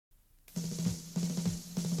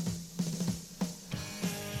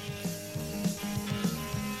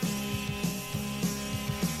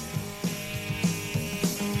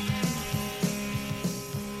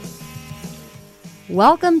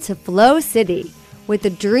Welcome to Flow City with the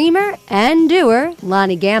dreamer and doer,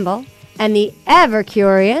 Lonnie Gamble, and the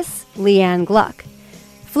ever-curious Leanne Gluck.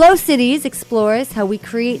 Flow Cities explores how we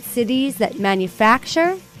create cities that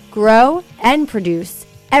manufacture, grow, and produce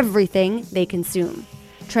everything they consume,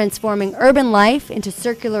 transforming urban life into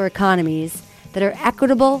circular economies that are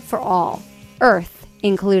equitable for all, Earth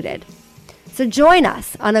included. So join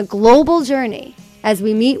us on a global journey as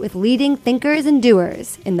we meet with leading thinkers and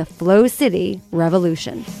doers in the Flow City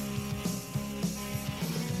revolution.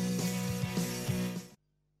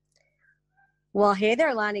 Well, hey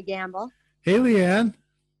there, Lonnie Gamble. Hey, Leanne.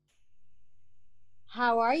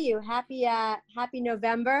 How are you? Happy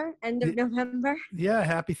November, end of November. Yeah,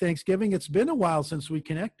 happy Thanksgiving. It's been a while since we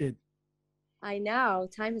connected. I know,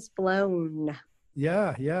 time has flown.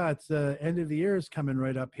 Yeah, it's the end of the year is coming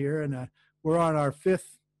right up here, and we're on our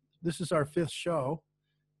fifth. This is our fifth show,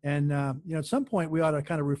 and at some point we ought to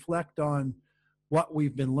kind of reflect on what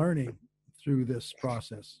we've been learning through this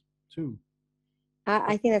process too.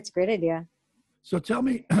 I think that's a great idea. So tell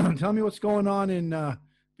me what's going on in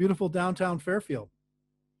beautiful downtown Fairfield.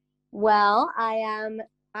 Well,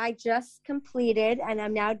 I just completed, and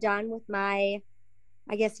I'm now done with my,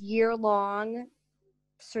 year-long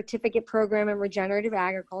certificate program in regenerative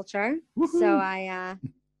agriculture. Woo-hoo. So I'm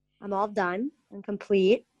all done and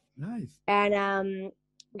complete. Nice. And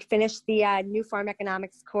we finished the new farm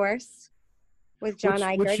economics course with John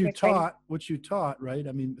Eichert. Which you taught, right?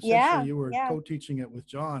 I mean, essentially you were co-teaching it with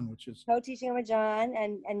John, which is co-teaching it with John,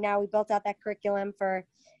 and now we built out that curriculum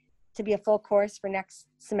to be a full course for next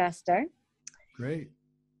semester. Great.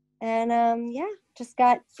 And just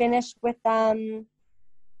got finished with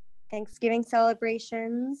Thanksgiving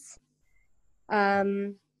celebrations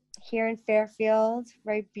here in Fairfield.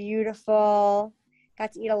 Very beautiful.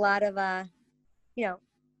 Got to eat a lot of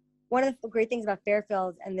one of the great things about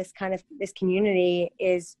Fairfield and this community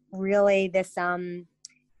is really this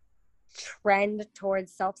trend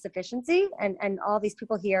towards self-sufficiency, and all these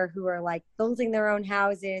people here who are like building their own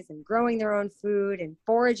houses and growing their own food and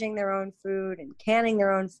foraging their own food and canning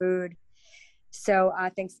their own food. So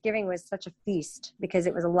Thanksgiving was such a feast because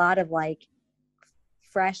it was a lot of like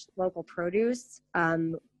fresh local produce.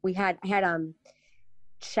 I had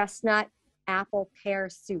chestnut apple pear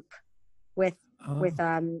soup with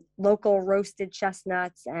local roasted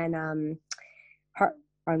chestnuts and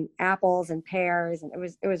apples and pears, and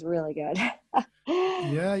it was really good.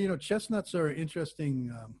 Yeah, chestnuts are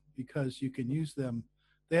interesting because you can use them.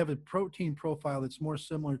 They have a protein profile that's more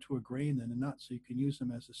similar to a grain than a nut, so you can use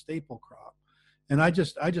them as a staple crop. And I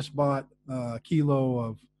just bought a kilo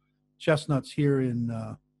of chestnuts here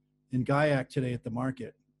in Gaiac today at the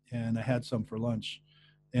market, and I had some for lunch.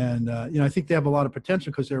 And I think they have a lot of potential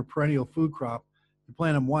because they're a perennial food crop. You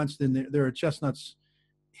plant them once, then there are chestnuts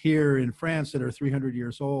here in France that are 300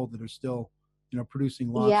 years old that are still,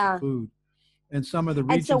 producing lots of food. And some of the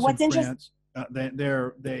regions in France,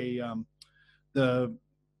 the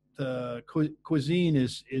cuisine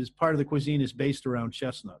is part of the cuisine is based around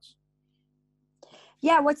chestnuts.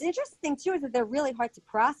 Yeah, what's interesting too is that they're really hard to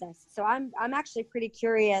process. So I'm actually pretty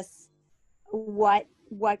curious what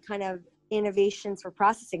kind of innovations for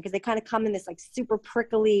processing, because they kind of come in this like super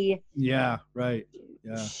prickly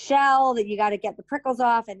shell that you got to get the prickles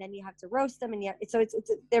off, and then you have to roast them, and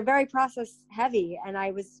they're very process heavy. And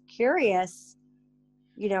I was curious,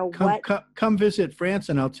 come visit France,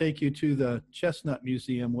 and I'll take you to the Chestnut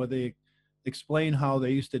Museum where they explain how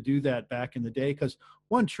they used to do that back in the day. Because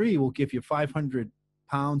one tree will give you 500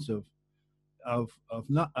 pounds of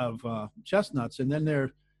chestnuts, and then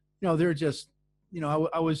they're just.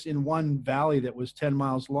 I was in one valley that was 10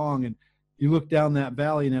 miles long, and you look down that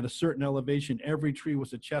valley, and at a certain elevation, every tree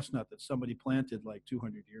was a chestnut that somebody planted like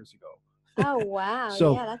 200 years ago. Oh, wow.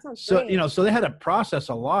 Yeah, that sounds great. So they had to process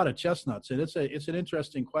a lot of chestnuts, and it's an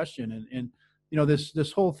interesting question. And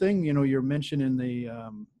this whole thing, you're mentioning the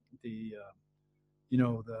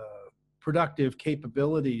productive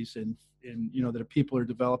capabilities and that people are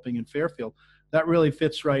developing in Fairfield. That really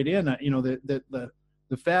fits right in.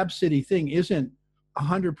 The Fab City thing isn't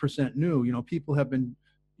 100% new. People have been,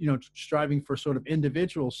 striving for sort of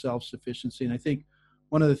individual self-sufficiency. And I think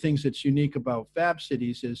one of the things that's unique about Fab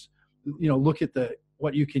Cities is, look at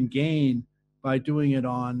what you can gain by doing it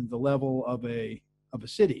on the level of a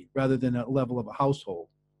city rather than a level of a household.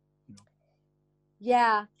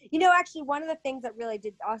 Yeah. Actually, one of the things that really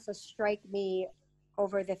did also strike me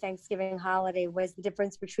over the Thanksgiving holiday was the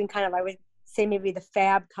difference between kind of, I would say, maybe the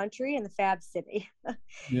Fab country and the Fab city.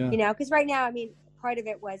 Yeah. Because right now, I mean, part of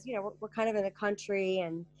it was, we're kind of in the country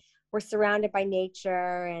and we're surrounded by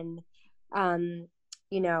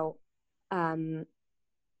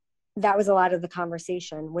that was a lot of the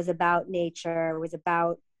conversation, was about nature, was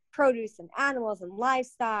about produce and animals and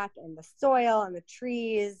livestock and the soil and the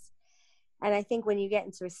trees. And I think when you get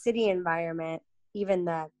into a city environment, even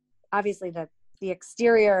obviously the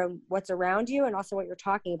exterior and what's around you and also what you're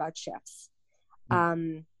talking about shifts.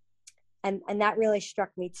 And that really struck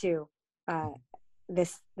me too,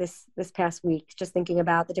 this past week, just thinking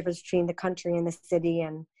about the difference between the country and the city,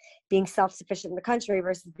 and being self-sufficient in the country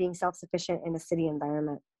versus being self-sufficient in a city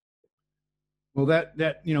environment. Well,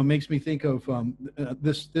 that makes me think of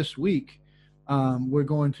this week. We're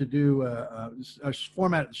going to do a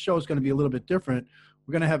format. The show is going to be a little bit different.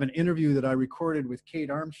 We're going to have an interview that I recorded with Kate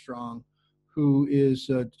Armstrong, who is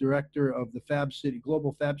director of the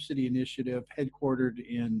Global Fabcity Initiative, headquartered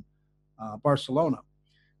in Barcelona.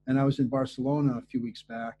 And I was in Barcelona a few weeks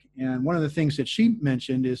back. And one of the things that she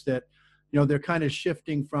mentioned is that, they're kind of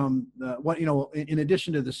shifting from in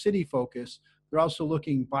addition to the city focus, they're also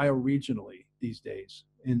looking bioregionally these days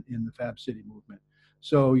in the Fab City movement.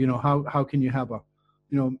 So, how can you have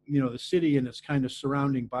the city and its kind of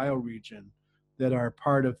surrounding bioregion that are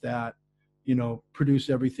part of that, produce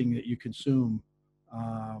everything that you consume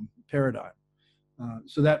paradigm.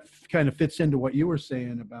 So that kind of fits into what you were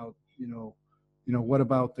saying about, what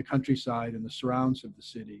about the countryside and the surrounds of the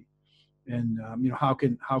city, and how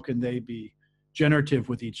can they be generative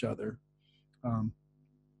with each other?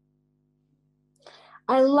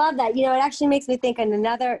 I love that. It actually makes me think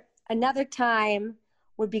another time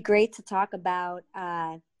would be great to talk about,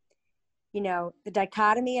 the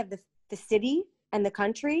dichotomy of the city and the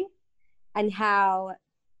country, and how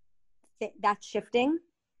that's shifting.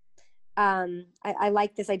 I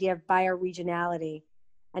like this idea of bioregionality,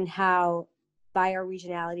 and how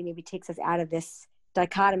bioregionality maybe takes us out of this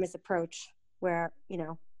dichotomous approach where, do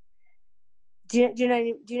you know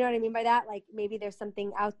what I mean by that? Like, maybe there's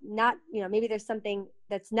something maybe there's something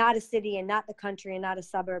that's not a city and not the country and not a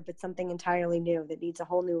suburb, but something entirely new that needs a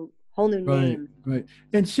whole new name. Right.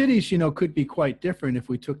 And cities, could be quite different if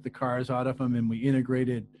we took the cars out of them and we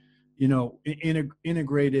integrated,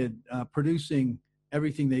 producing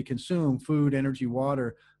everything they consume, food, energy,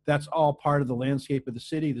 water. That's all part of the landscape of the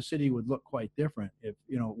city. The city would look quite different if,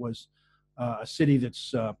 it was a city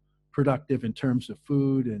that's productive in terms of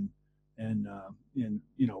food and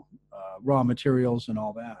raw materials and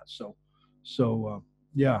all that. So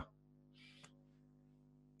yeah.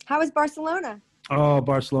 How was Barcelona? Oh,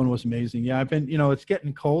 Barcelona was amazing. Yeah, I've been, it's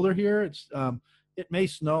getting colder here. It may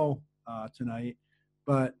snow tonight,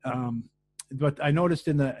 but I noticed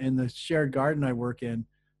in the shared garden I work in,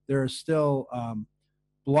 there are still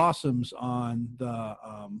blossoms on the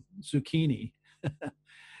zucchini.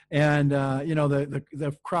 And,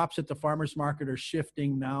 the crops at the farmer's market are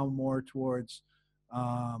shifting now more towards,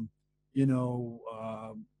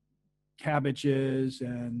 cabbages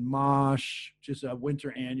and mosh, which is a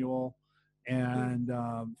winter annual, and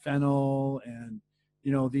fennel, and,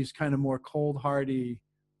 these kind of more cold hardy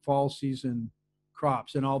fall season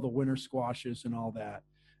crops, and all the winter squashes and all that.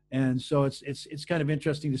 And so it's kind of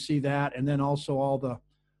interesting to see that. And then also all the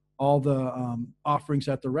offerings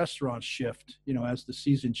at the restaurants shift, as the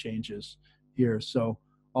season changes here. So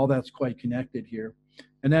all that's quite connected here.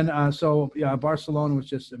 And then, Barcelona was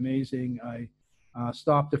just amazing. I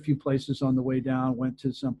stopped a few places on the way down, went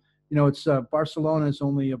to some, Barcelona is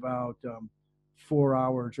only about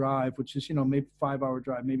 4-hour drive, which is, maybe 5-hour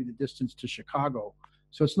drive, maybe the distance to Chicago.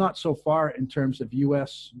 So it's not so far in terms of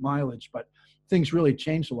U.S. mileage, but things really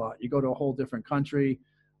changed a lot. You go to a whole different country.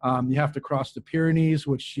 You have to cross the Pyrenees,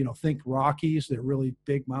 which, think Rockies. They're really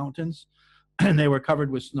big mountains, and they were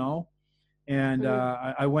covered with snow. And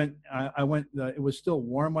I went, it was still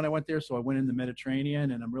warm when I went there, so I went in the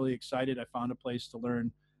Mediterranean, and I'm really excited. I found a place to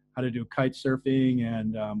learn how to do kite surfing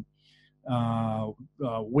and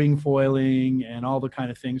wing foiling and all the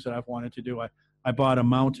kind of things that I've wanted to do. I bought a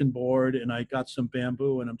mountain board, and I got some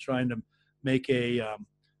bamboo, and I'm trying to make a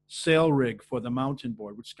sail rig for the mountain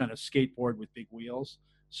board, which is kind of skateboard with big wheels.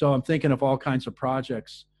 So I'm thinking of all kinds of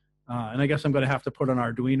projects, and I guess I'm going to have to put an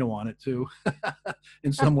Arduino on it too,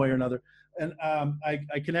 in some way or another. And I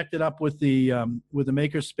connected up with the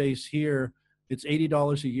makerspace here. It's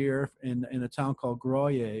 $80 a year in a town called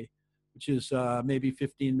Groye, which is maybe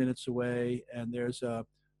 15 minutes away. And there's a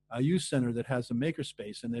youth center that has a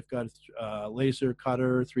makerspace, and they've got a laser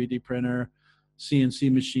cutter, 3D printer,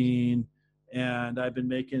 CNC machine, and I've been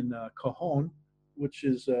making cajon, which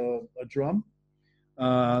is a drum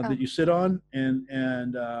that you sit on, and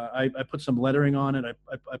I put some lettering on it.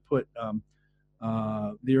 I put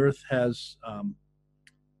the earth has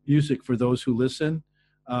music for those who listen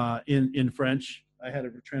in French. I had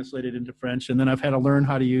it translated into French, and then I've had to learn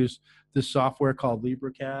how to use this software called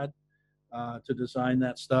LibreCAD. to design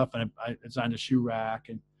that stuff. And I designed a shoe rack,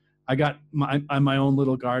 and I got my own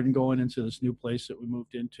little garden going into this new place that we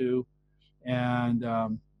moved into. And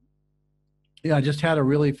yeah, I just had a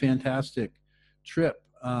really fantastic trip.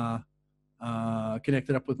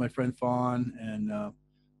 Connected up with my friend Fawn, and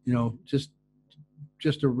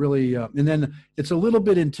just a really and then it's a little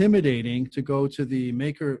bit intimidating to go to the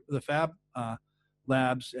Fab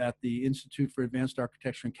labs at the Institute for Advanced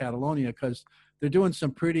Architecture in Catalonia, because they're doing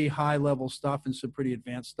some pretty high level stuff and some pretty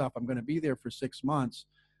advanced stuff. I'm going to be there for 6 months,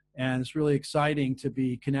 and it's really exciting to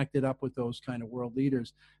be connected up with those kind of world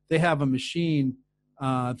leaders. They have a machine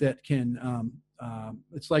that can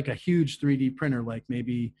it's like a huge 3D printer, like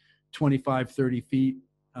maybe 25-30 feet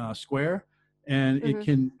square, and it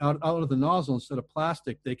can out of the nozzle, instead of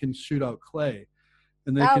plastic, they can shoot out clay,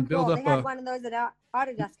 and they can build up they have one of those at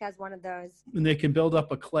Autodesk has one of those, and they can build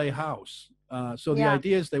up a clay house. So the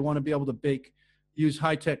idea is they want to be able to use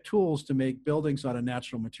high-tech tools to make buildings out of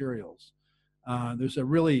natural materials. There's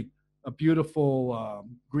a beautiful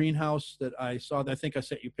greenhouse that I saw. I think I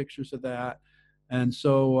sent you pictures of that, and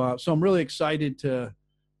so I'm really excited to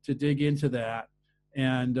dig into that.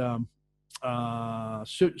 And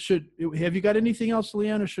should have you got anything else,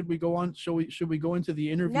 Leanne, or should we go on? Should we go into the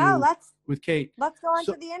interview with Kate? Let's go on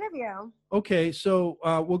to the interview. Okay, so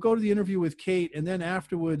we'll go to the interview with Kate, and then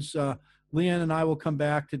afterwards, Leanne and I will come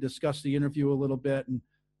back to discuss the interview a little bit, and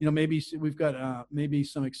maybe we've got maybe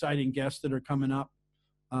some exciting guests that are coming up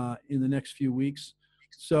in the next few weeks.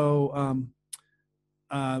 So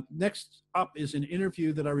next up is an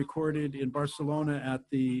interview that I recorded in Barcelona at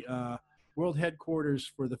the world headquarters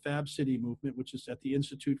for the Fabcity movement, which is at the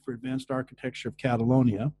Institute for Advanced Architecture of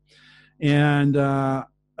Catalonia. And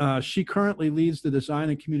she currently leads the design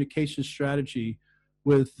and communication strategy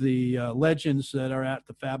with the legends that are at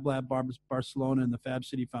the Fablab Barcelona and the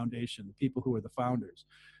Fabcity Foundation, the people who are the founders.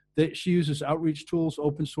 She uses outreach tools,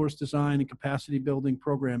 open source design, and capacity building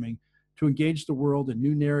programming to engage the world in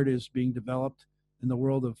new narratives being developed in the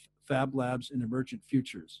world of Fab Labs and emergent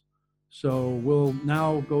futures. So we'll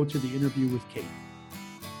now go to the interview with Kate.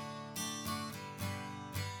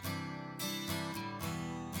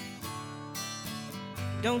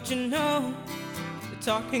 Don't you know, we're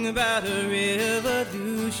talking about a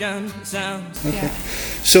revolution sounds. Okay.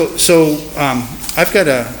 So I've got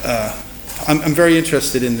I'm very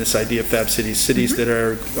interested in this idea of Fab cities, cities that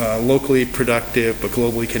are locally productive but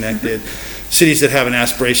globally connected, cities that have an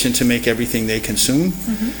aspiration to make everything they consume.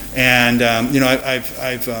 And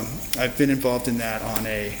I've been involved in that on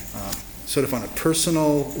a sort of on a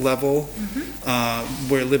personal level,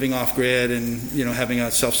 where living off grid and having a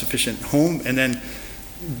self-sufficient home, and then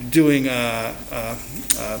doing a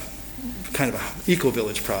kind of an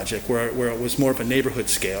eco-village project where it was more of a neighborhood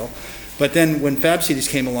scale. But then when Fabcities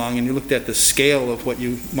came along and you looked at the scale of what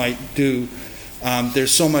you might do,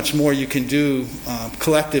 there's so much more you can do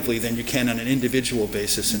collectively than you can on an individual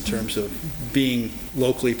basis in terms of being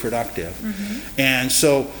locally productive. And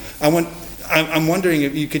so I'm wondering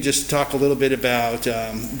if you could just talk a little bit about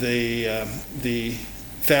the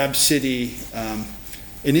Fabcity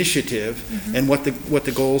initiative and what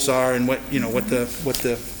the goals are, and what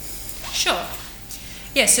the Sure.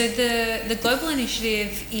 Yeah, so the Global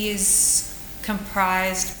Initiative is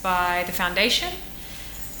comprised by the Foundation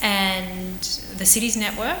and the Cities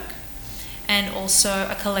Network, and also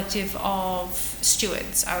a collective of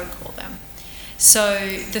stewards, I would call them. So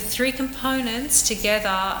the three components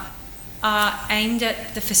together are aimed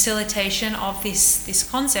at the facilitation of this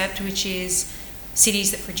concept, which is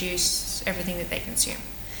cities that produce everything that they consume.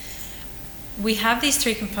 We have these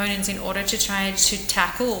three components in order to try to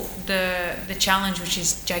tackle the challenge, which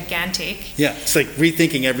is gigantic. Yeah, it's like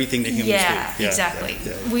rethinking everything that humans do. Yeah, exactly.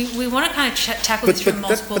 We want to kind of tackle this from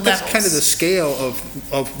multiple levels. But that's kind of the scale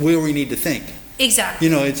of where we need to think. Exactly.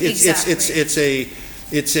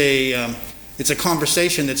 It's a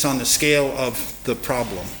conversation that's on the scale of the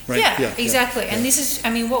problem, right? Yeah, exactly. And this is,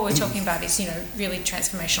 what we're talking about is, really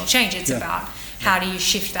transformational change. It's about how do you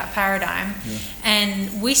shift that paradigm?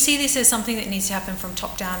 And we see this as something that needs to happen from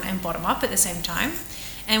top down and bottom up at the same time.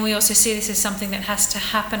 And we also see this as something that has to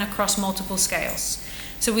happen across multiple scales.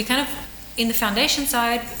 So we kind of, in the foundation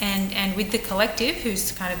side and with the collective,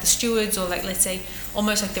 who's kind of the stewards, or like, let's say,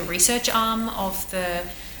 almost like the research arm of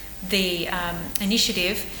the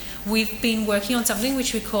initiative, we've been working on something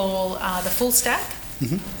which we call the full stack,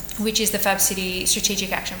 which is the Fabcity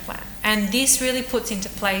Strategic Action Plan. And this really puts into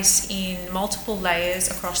place in multiple layers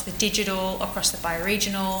across the digital, across the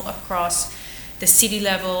bioregional, across the city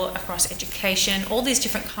level, across education, all these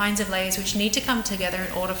different kinds of layers which need to come together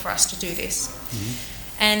in order for us to do this.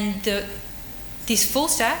 And this full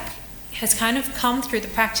stack has kind of come through the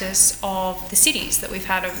practice of the cities that we've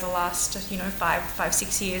had over the last,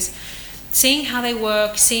 5-6 years. Seeing how they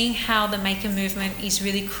work, seeing how the maker movement is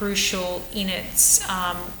really crucial in its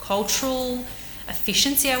cultural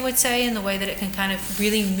efficiency, I would say, in the way that it can kind of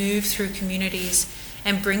really move through communities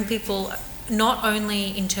and bring people not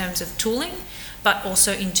only in terms of tooling, but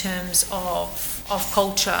also in terms of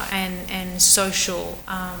culture and social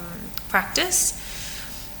practice.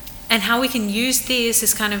 And how we can use this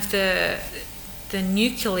as kind of the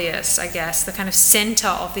nucleus, I guess, the kind of center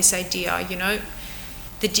of this idea,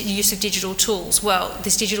 the use of digital tools. Well,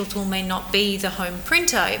 this digital tool may not be the home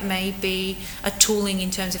printer, it may be a tooling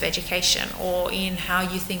in terms of education or in how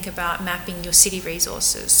you think about mapping your city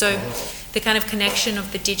resources. So the kind of connection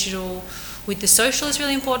of the digital with the social is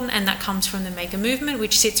really important, and that comes from the maker movement,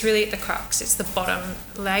 which sits really at the crux. It's the bottom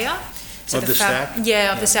layer. So of the stack?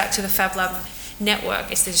 Yeah, of the stack to the Fablab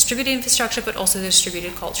network. It's the distributed infrastructure, but also the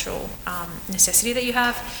distributed cultural necessity that you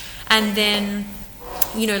have. And then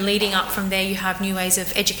leading up from there, you have new ways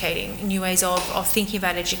of educating, new ways of thinking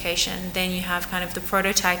about education. Then you have kind of the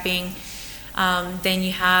prototyping. Then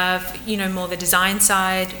you have, more the design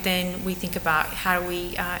side. Then we think about how do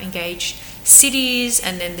we engage cities,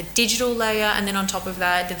 and then the digital layer. And then on top of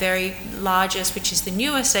that, the very largest, which is the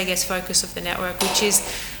newest, I guess, focus of the network, which is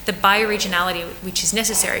the bioregionality, which is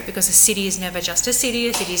necessary because a city is never just a city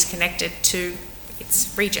is connected to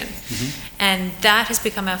its region. And that has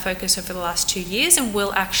become our focus over the last 2 years, and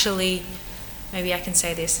will actually, maybe I can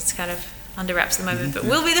say this, it's kind of under wraps at the moment, but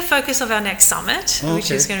will be the focus of our next summit, which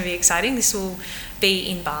is going to be exciting. This will be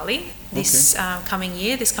in Bali this coming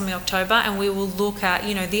year, this coming October, and we will look at,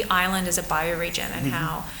 the island as a bioregion and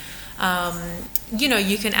how,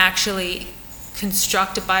 you can actually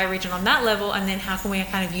construct a bioregion on that level, and then how can we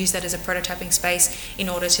kind of use that as a prototyping space in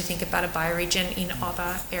order to think about a bioregion in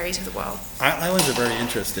other areas of the world. Islands are very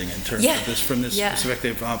interesting in terms of this, from this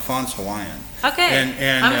perspective. Fawn's Hawaiian. Okay,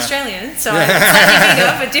 and I'm Australian, so I'm slightly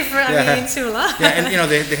bigger, but different, I mean, similar. And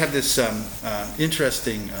they have this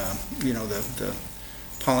interesting, the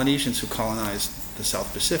Polynesians who colonized the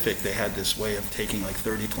South Pacific, they had this way of taking like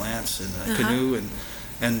 30 plants in a canoe,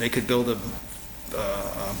 and they could build a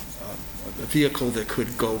vehicle that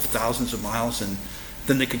could go thousands of miles, and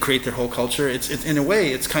then they could create their whole culture. It's in a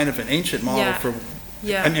way, it's kind of an ancient model for.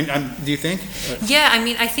 I mean, do you think?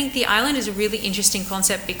 I think the island is a really interesting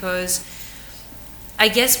concept because I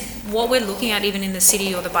guess what we're looking at, even in the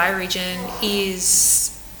city or the bioregion,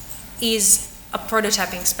 is a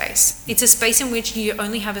prototyping space. It's a space in which you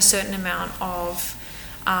only have a certain amount of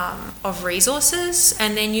resources,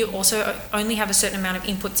 and then you also only have a certain amount of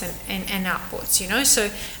inputs and outputs, so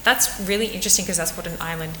that's really interesting because that's what an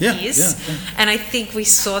island is. And I think we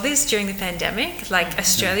saw this during the pandemic. Like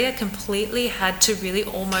Australia completely had to really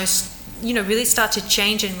almost really start to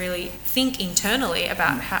change and really think internally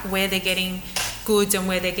about where they're getting goods and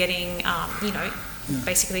where they're getting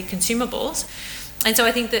basically consumables. And so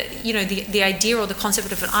I think that, the idea or the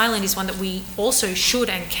concept of an island is one that we also should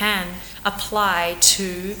and can apply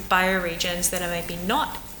to bioregions that are maybe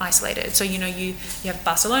not isolated. So, you have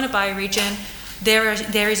Barcelona bioregion,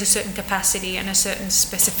 there is a certain capacity and a certain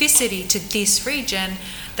specificity to this region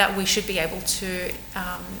that we should be able to,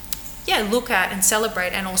 look at and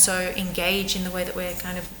celebrate, and also engage in the way that we're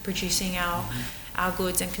kind of producing our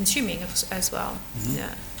goods and consuming as well.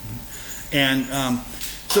 And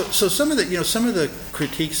So some of the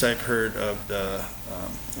critiques I've heard of the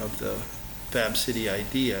Fab City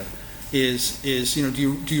idea is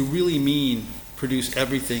do you really mean produce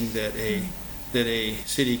everything that a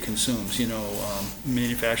city consumes?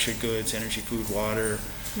 Manufactured goods, energy, food, water,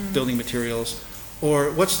 building materials,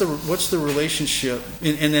 or what's the relationship?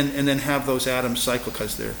 And then have those atoms cycle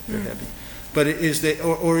because they're heavy. But is there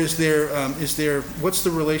what's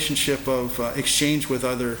the relationship of exchange with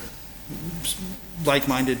other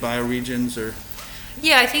like-minded bioregions? Or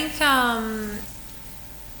I think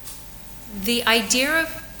the idea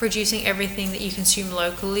of producing everything that you consume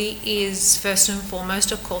locally is first and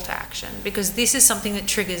foremost a call to action, because this is something that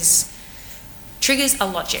triggers a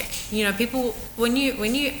logic. People, when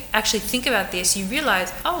you actually think about this, you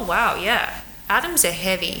realize, oh wow, atoms are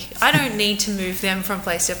heavy. I don't need to move them from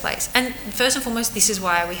place to place. And first and foremost, this is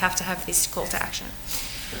why we have to have this call to action.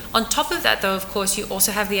 On top of that, though, of course, you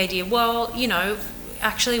also have the idea,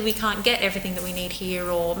 actually we can't get everything that we need here,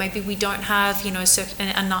 or maybe we don't have,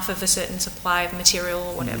 enough of a certain supply of material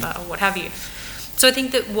or whatever, or what have you. So I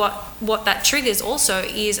think that what that triggers also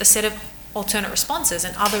is a set of alternate responses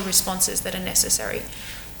and other responses that are necessary.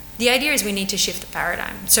 The idea is we need to shift the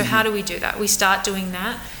paradigm. So how do we do that? We start doing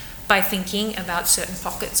that by thinking about certain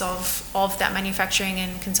pockets of that manufacturing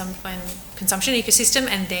and consumption ecosystem,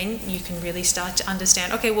 and then you can really start to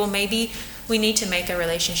understand, okay, well, maybe we need to make a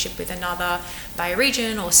relationship with another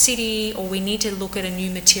bioregion or city, or we need to look at a new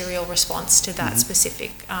material response to that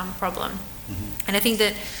specific problem. And I think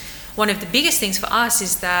that one of the biggest things for us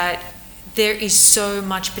is that there is so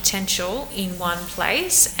much potential in one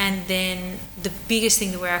place, and then the biggest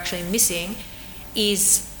thing that we're actually missing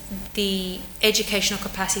is the educational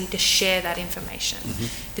capacity to share that information.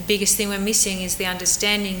 The biggest thing we're missing is the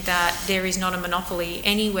understanding that there is not a monopoly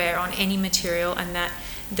anywhere on any material, and that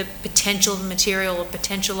the potential of material or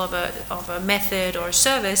potential of a method or a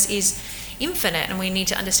service is infinite, and we need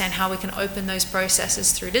to understand how we can open those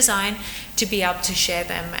processes through design to be able to share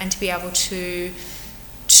them and to be able to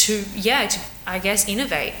I guess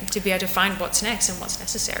innovate, to be able to find what's next and what's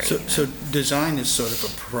necessary. So design is sort of a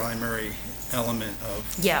primary element of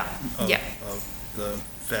the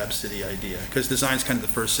Fab City idea, because design is kind of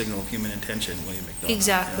the first signal of human intention, William McDonough.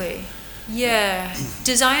 Exactly. Yeah.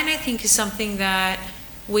 Design, I think, is something that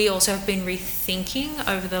we also have been rethinking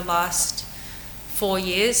over the last 4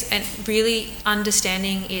 years, and really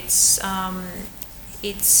understanding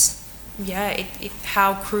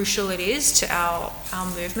how crucial it is to our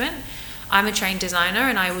movement. I'm a trained designer,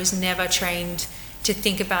 and I was never trained to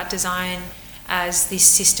think about design as this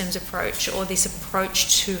systems approach or this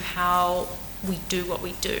approach to how we do what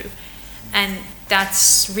we do. And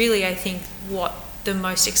that's really, I think, what the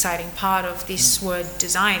most exciting part of this word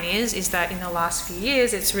design is that in the last few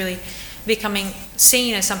years it's really becoming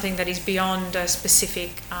seen as something that is beyond a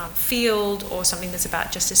specific field or something that's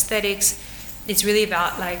about just aesthetics. It's really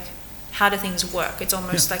about, like, how do things work? It's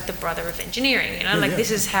almost like the brother of engineering,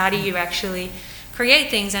 this is how do you actually create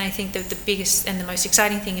things. And I think that the biggest and the most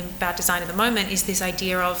exciting thing about design at the moment is this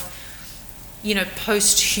idea of,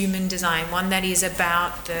 post-human design, one that is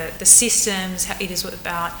about the systems, it is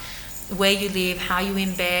about where you live, how you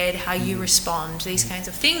embed, how you respond, these kinds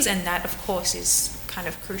of things, and that, of course, is kind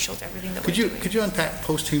of crucial to everything that we're doing. Could you unpack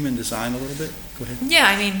post-human design a little bit? Go ahead.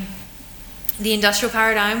 Yeah, I mean, the industrial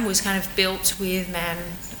paradigm was kind of built with man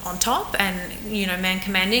on top, and man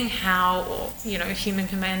commanding how, or human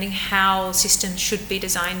commanding how systems should be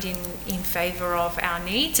designed in favor of our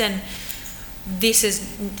needs, and this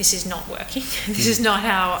is not working. This is not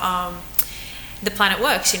how the planet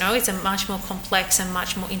works. It's a much more complex and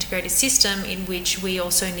much more integrated system in which we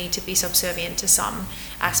also need to be subservient to some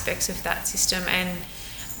aspects of that system. And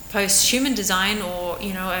post-human design, or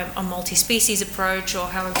a multi-species approach, or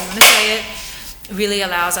however you want to say it, really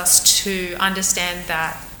allows us to understand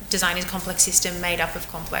that design is a complex system made up of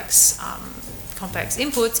complex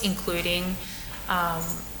inputs, including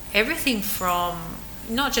everything from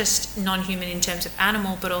not just non-human in terms of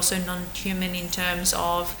animal, but also non-human in terms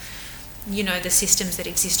of the systems that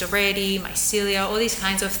exist already, mycelia, all these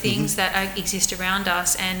kinds of things that exist around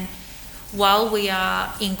us. And while we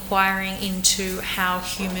are inquiring into how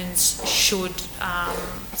humans should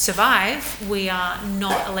survive, we are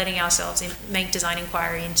not letting ourselves make design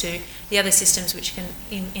inquiry into the other systems which can,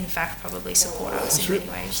 in fact, probably support us in many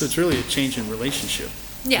ways. So it's really a change in relationship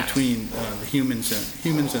between the humans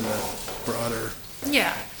and the broader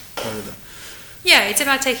part of the... Yeah, it's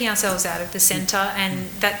about taking ourselves out of the center, and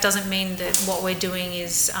that doesn't mean that what we're doing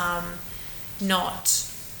is not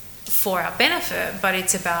for our benefit, but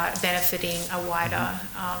it's about benefiting a wider,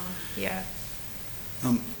 you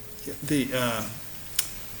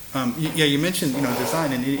mentioned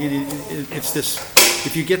design, and it's this.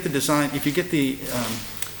 If you get the design,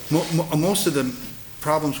 most of the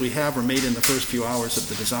problems we have are made in the first few hours of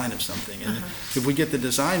the design of something, and if we get the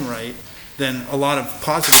design right, then a lot of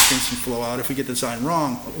positive things can flow out. If we get the design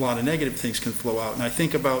wrong, a lot of negative things can flow out. And I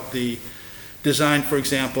think about the design, for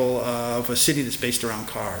example, of a city that's based around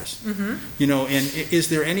cars. And is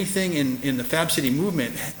there anything in the Fab City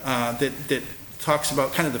movement that talks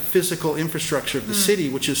about kind of the physical infrastructure of the city,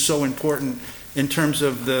 which is so important in terms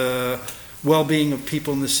of the well-being of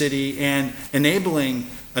people in the city and enabling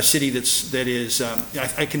a city that is,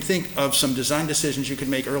 I can think of some design decisions you could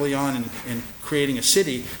make early on in creating a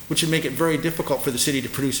city, which would make it very difficult for the city to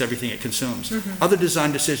produce everything it consumes. Other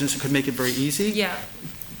design decisions could make it very easy. Yeah.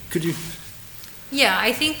 Could you? Yeah,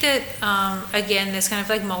 I think that, again, there's kind of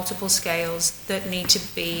like multiple scales that need to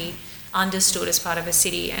be understood as part of a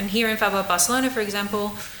city. And here in Fablab Barcelona, for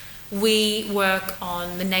example, we work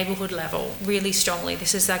on the neighborhood level really strongly.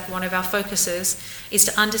 This is like one of our focuses, is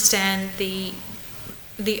to understand the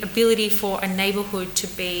ability for a neighborhood to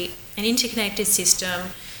be an interconnected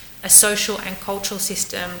system, a social and cultural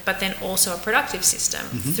system, but then also a productive system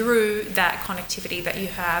through that connectivity that you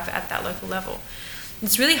have at that local level.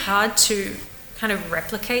 It's really hard to kind of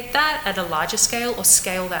replicate that at a larger scale or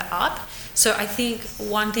scale that up. So I think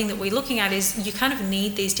one thing that we're looking at is you kind of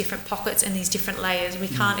need these different pockets and these different layers. We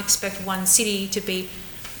can't expect one city to be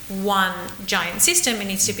one giant system. It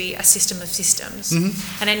needs to be a system of systems,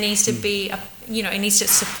 and it needs to be it needs to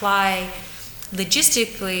supply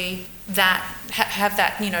logistically that have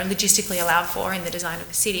that logistically allowed for in the design of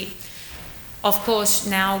the city. Of course,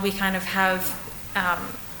 now we kind of have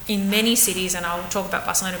in many cities, and I'll talk about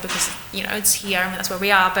Barcelona because it's here and that's where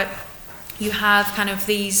we are, but you have kind of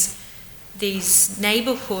these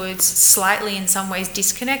neighborhoods slightly in some ways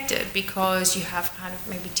disconnected because you have kind of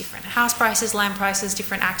maybe different house prices, land prices,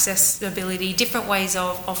 different accessibility, different ways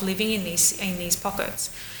of living in these pockets.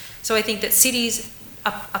 So I think that cities,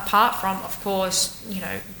 apart from, of course,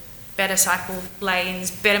 better cycle lanes,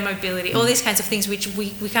 better mobility, all these kinds of things which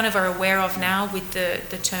we kind of are aware of now with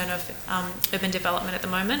the turn of urban development at the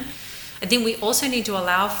moment, I think we also need to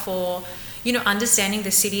allow for understanding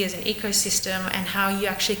the city as an ecosystem and how you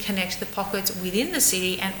actually connect the pockets within the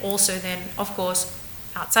city and also then, of course,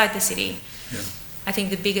 outside the city. Yeah. I think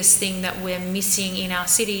the biggest thing that we're missing in our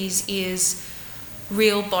cities is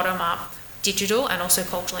real bottom-up digital and also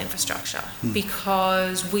cultural infrastructure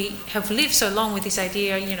because we have lived so long with this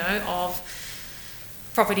idea, of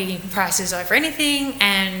property prices over anything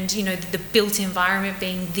and, the built environment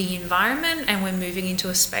being the environment, and we're moving into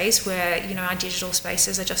a space where, our digital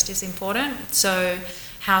spaces are just as important. So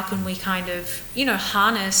how can we kind of,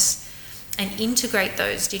 harness and integrate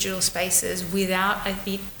those digital spaces without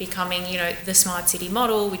it becoming, the smart city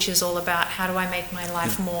model, which is all about how do I make my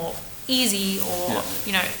life more easy or,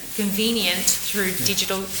 convenient through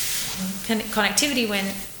digital connectivity, when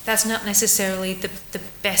that's not necessarily the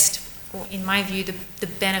best, or in my view, the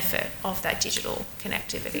benefit of that digital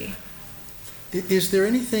connectivity. Is there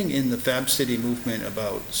anything in the Fab City movement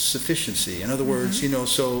about sufficiency? In other words,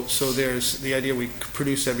 so there's the idea we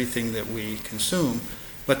produce everything that we consume,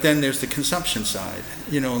 but then there's the consumption side.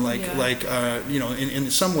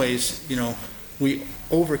 In some ways, we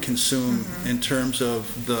overconsume in terms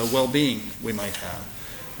of the well-being we might have,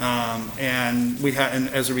 and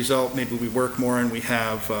as a result, maybe we work more and we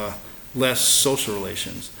have less social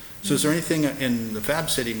relations. So is there anything in the Fab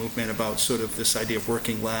City movement about sort of this idea of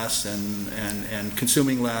working less and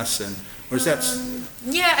consuming less, or is that?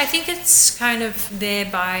 I think it's kind of there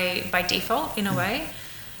by default in a way.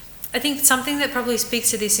 I think something that probably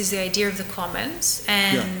speaks to this is the idea of the commons,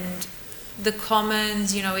 and the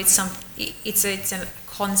commons, it's a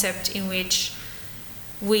concept in which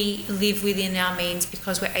we live within our means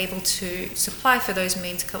because we're able to supply for those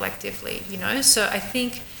means collectively, So I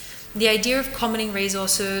think the idea of commoning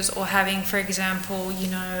resources or having, for example,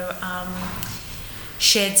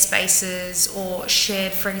 shared spaces or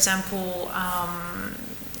shared, for example,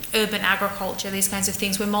 urban agriculture, these kinds of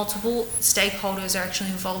things where multiple stakeholders are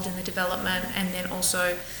actually involved in the development and then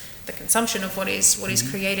also the consumption of what is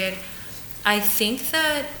created. I think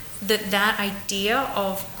that idea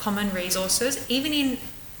of common resources, even in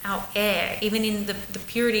our air, even in the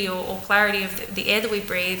purity or clarity of the air that we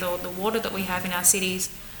breathe or the water that we have in our cities,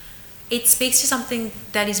 it speaks to something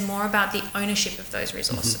that is more about the ownership of those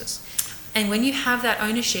resources. And when you have that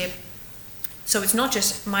ownership, so it's not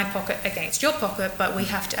just my pocket against your pocket, but we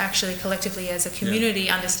have to actually collectively as a community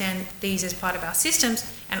understand these as part of our systems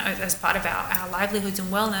and as part of our livelihoods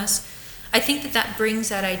and wellness. I think that brings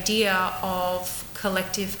that idea of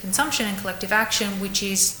collective consumption and collective action, which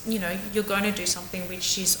is, you're going to do something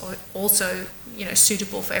which is also,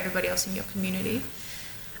 suitable for everybody else in your community.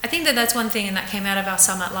 I think that's one thing, and that came out of our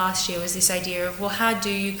summit last year, was this idea of, how do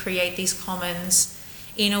you create these commons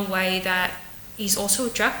in a way that is also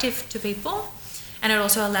attractive to people, and it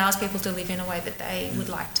also allows people to live in a way that they would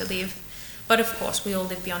like to live. But of course, we all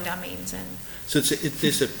live beyond our means. And so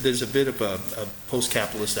there's a bit of a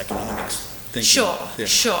post-capitalist economics thing.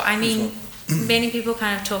 Sure. I mean, many people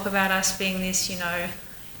kind of talk about us being this,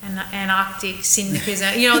 anarchic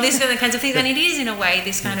cynicism, these kinds of things, and it is in a way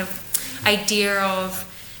this kind of idea of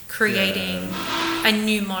creating a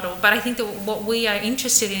new model. But I think that what we are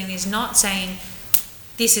interested in is not saying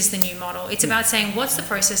this is the new model. It's about saying what's the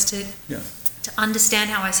process to understand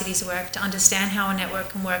how our cities work, to understand how a network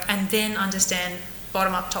can work, and then understand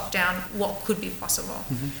bottom up, top down what could be possible.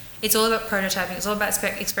 It's all about prototyping. It's all about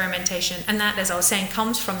experimentation, and that, as I was saying,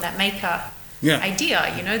 comes from that maker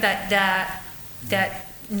idea. That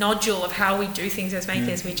nodule of how we do things as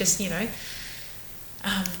makers. We just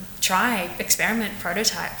try, experiment,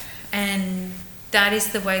 prototype, and that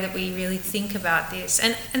is the way that we really think about this.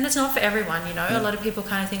 And that's not for everyone, A lot of people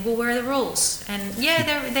kind of think, well, where are the rules? And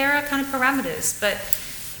there are kind of parameters, but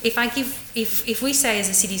if we say as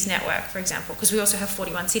a cities network, for example, because we also have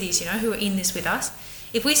 41 cities, who are in this with us,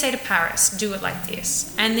 if we say to Paris, do it like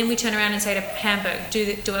this, and then we turn around and say to Hamburg, do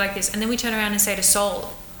it like this, and then we turn around and say to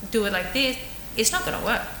Seoul, do it like this, it's not going to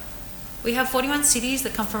work. We have 41 cities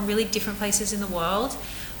that come from really different places in the world.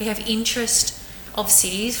 We have interest of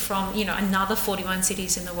cities from, another 41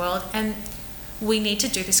 cities in the world, and we need to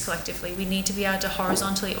do this collectively. We need to be able to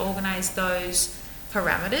horizontally organize those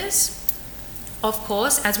parameters. Of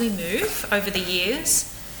course, as we move over the years,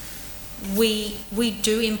 we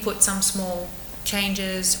do input some small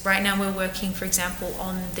changes. Right now we're working, for example,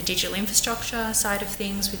 on the digital infrastructure side of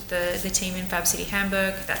things with the team in Fabcity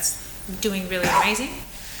Hamburg. That's doing really amazing.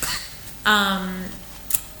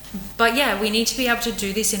 But yeah, we need to be able to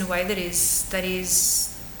do this in a way that is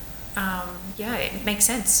it makes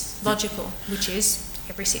sense, logical, which is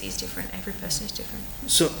every city is different, every person is different.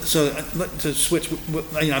 So I'd like to switch.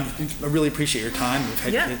 I really appreciate your time.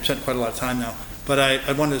 We've spent quite a lot of time now, but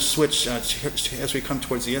I wanted to switch as we come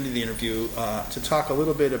towards the end of the interview to talk a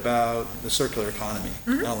little bit about the circular economy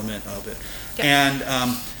element of it. And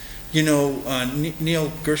Neil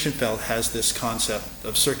Gershenfeld has this concept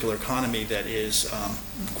of circular economy that is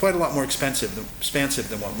quite a lot more expansive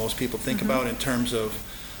than what most people think about in terms of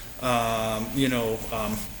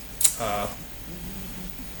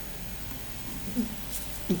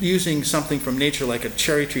using something from nature, like a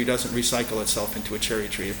cherry tree doesn't recycle itself into a cherry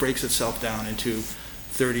tree. It breaks itself down into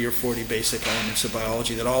 30 or 40 basic elements of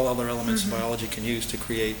biology that all other elements of biology can use to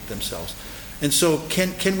create themselves. And so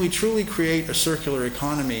can we truly create a circular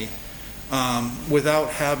economy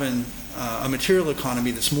without having a material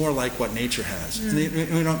economy that's more like what nature has? And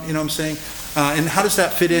you know what I'm saying? And how does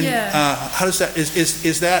that fit in? How does that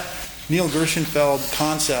is that Neil Gershenfeld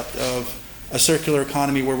concept of a circular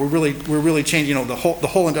economy where we're really changing? The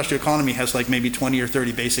whole industrial economy has like maybe 20 or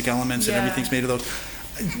 30 basic elements and everything's made of those.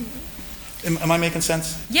 Am I making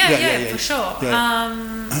sense? Yeah, for sure.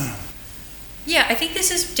 Yeah, I think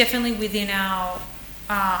this is definitely within our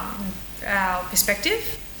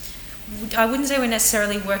perspective. I wouldn't say we're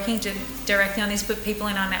necessarily working directly on this, but people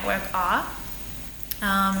in our network are.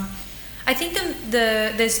 I think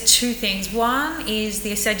there's two things. One is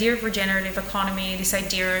this idea of regenerative economy, this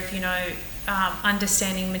idea of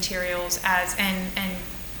understanding materials as and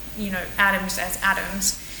atoms as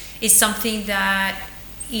atoms, is something that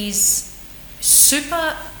is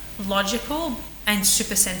super logical and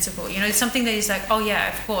super sensible. It's something that is like, oh yeah,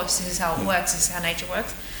 of course, this is how it works, this is how nature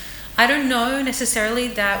works. I don't know necessarily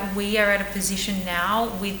that we are at a position now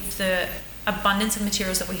with the abundance of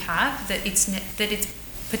materials that we have that it's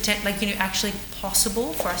actually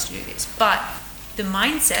possible for us to do this. But the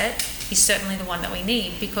mindset is certainly the one that we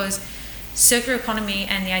need, because circular economy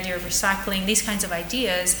and the idea of recycling, these kinds of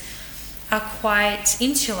ideas, are quite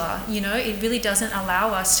insular. It really doesn't allow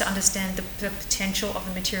us to understand the potential of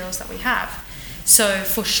the materials that we have. So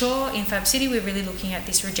for sure, in Fabcity, we're really looking at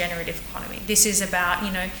this regenerative economy. This is about,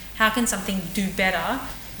 how can something do better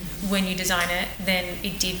when you design it than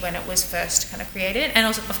it did when it was first kind of created? And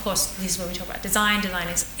also, of course, this is where we talk about design. Design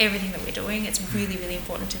is everything that we're doing. It's really, really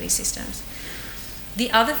important to these systems. The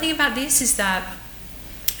other thing about this is that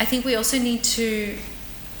I think we also need to,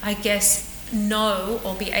 know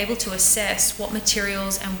or be able to assess what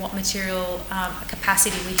materials and what material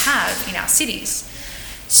capacity we have in our cities.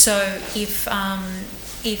 So if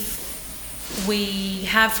we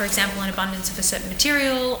have, for example, an abundance of a certain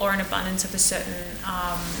material or an abundance of a certain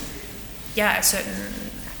certain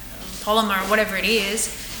polymer or whatever it is,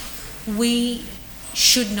 we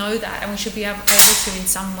should know that, and we should be able to in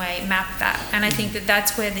some way map that. And I think that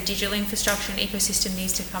that's where the digital infrastructure and ecosystem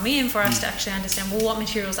needs to come in for us to actually understand, well, what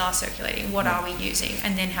materials are circulating, what are we using,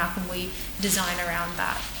 and then how can we design around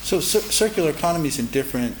that. So circular economies in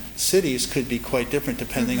different cities could be quite different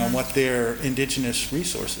depending on what their indigenous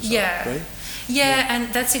resources are, right? Yeah,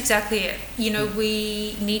 and that's exactly it.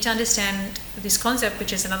 We need to understand this concept,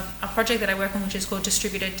 which is a project that I work on, which is called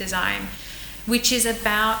distributed design, which is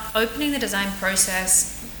about opening the design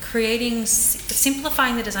process,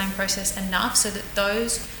 simplifying the design process enough so that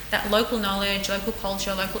that local knowledge, local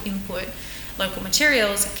culture, local input, local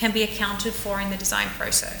materials can be accounted for in the design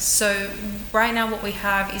process. So right now what we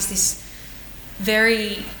have is this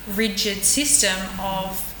very rigid system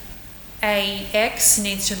of X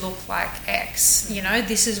needs to look like X.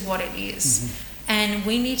 This is what it is. And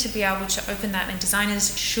we need to be able to open that, and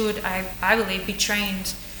designers should, I believe, be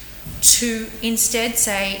trained to instead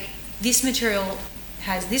say, this material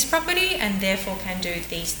has this property and therefore can do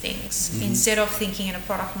these things. Instead of thinking in a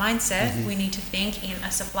product mindset, we need to think in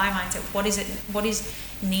a supply mindset. What is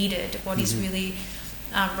needed? What is really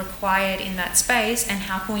required in that space, and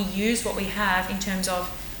how can we use what we have in terms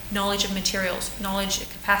of knowledge of materials, knowledge of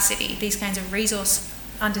capacity, these kinds of resource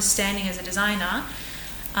understanding as a designer,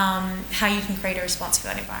 how you can create a response for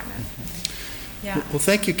that environment. Yeah. Well,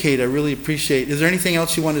 thank you, Kate. I really appreciate. Is there anything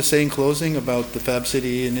else you want to say in closing about the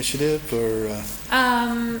Fabcity Initiative or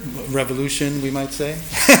revolution, we might say?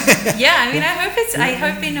 Yeah, I mean, I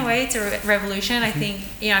hope in a way it's a revolution. I think,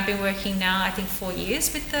 I've been working now, I think 4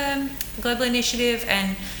 years with the Global Initiative,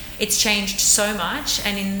 and it's changed so much.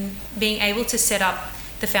 And in being able to set up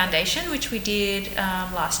the foundation, which we did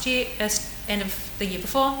last year, end of the year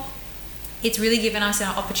before, it's really given us an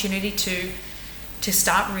opportunity to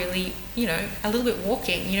start really, a little bit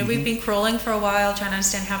walking. We've been crawling for a while, trying to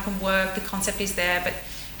understand how it can work. The concept is there, but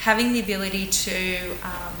having the ability to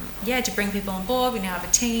bring people on board. We now have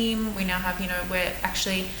a team. We now have, we're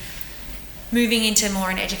actually moving into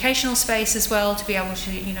more an educational space as well to be able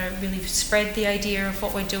to, really spread the idea of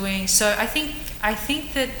what we're doing. So I think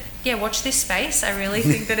that, watch this space. I really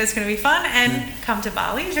think that it's going to be fun, and come to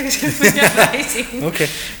Bali because it's going to be amazing. Okay.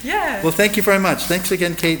 Yeah. Well, thank you very much. Thanks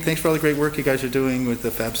again, Kate. Thanks for all the great work you guys are doing with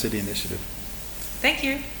the Fabcity Initiative. Thank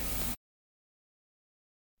you.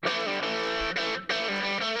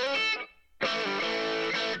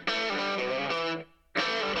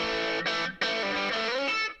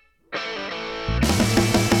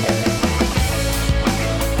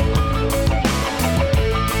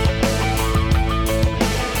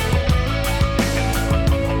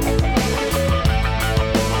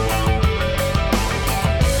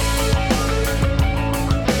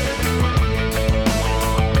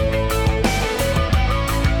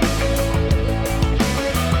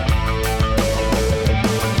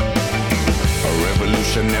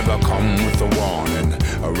 Never come with a warning.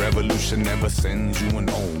 A revolution never sends you an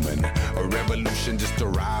omen. A revolution just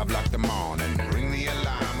arrive like the morning. Ring the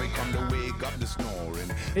alarm, we come to wake up the snoring.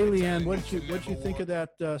 Hey, Leanne, what'd you think of that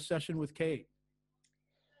session with Kate?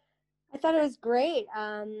 I thought it was great.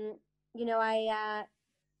 The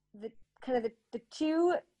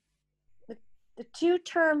two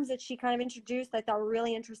terms that she kind of introduced I thought were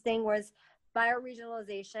really interesting was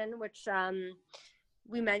bioregionalization, which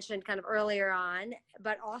we mentioned kind of earlier on,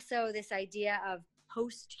 but also this idea of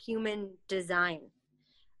post-human design,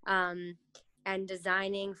 and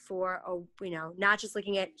designing for, not just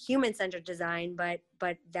looking at human-centered design, but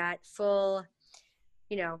that full,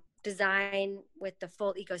 design with the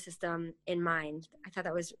full ecosystem in mind. I thought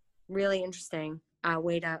that was really interesting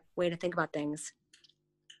way to think about things.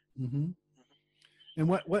 Mm-hmm. And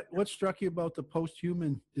what struck you about the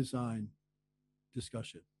post-human design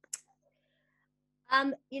discussion?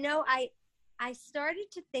 I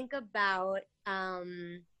started to think about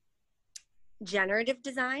generative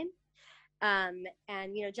design, and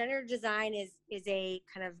generative design is a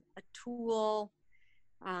kind of a tool.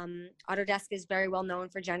 Autodesk is very well known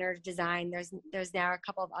for generative design. There's now a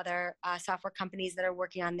couple of other software companies that are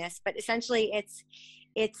working on this, but essentially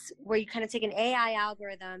it's where you kind of take an AI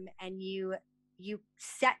algorithm and you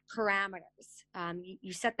set parameters.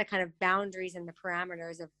 You set the kind of boundaries and the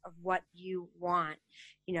parameters of what you want,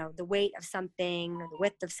 the weight of something, or the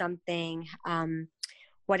width of something,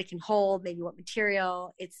 what it can hold, maybe what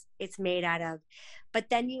material it's made out of. But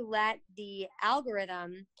then you let the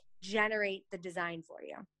algorithm generate the design for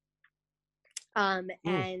you.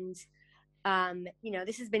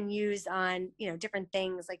 This has been used on, different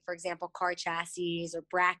things, like, for example, car chassis or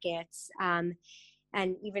brackets,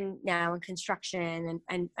 and even now in construction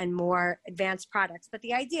and more advanced products. But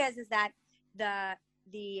the idea is that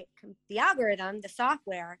the algorithm, the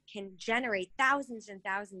software, can generate thousands and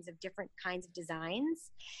thousands of different kinds of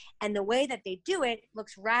designs. And the way that they do it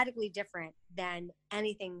looks radically different than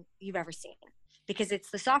anything you've ever seen, because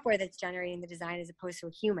it's the software that's generating the design as opposed to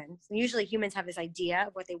a human. So usually humans have this idea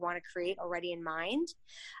of what they want to create already in mind,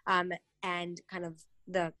 and kind of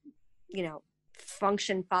the,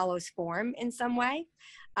 function follows form in some way.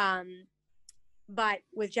 But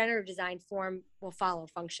with generative design, form will follow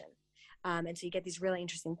function. And so you get these really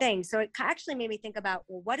interesting things. So it actually made me think about,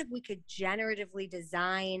 well, what if we could generatively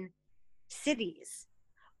design cities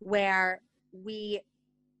where we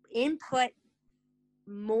input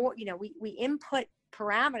more, we input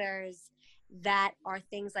parameters that are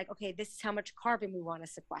things like, okay, this is how much carbon we want to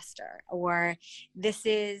sequester, or this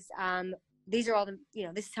is, these are all the,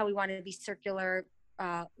 this is how we want to be circular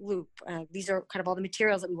loop. These are kind of all the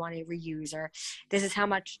materials that we want to reuse, or this is how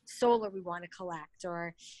much solar we want to collect,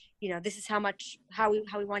 or, this is how we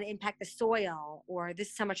want to impact the soil, or this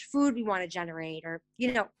is how much food we want to generate, or,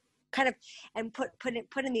 kind of, and put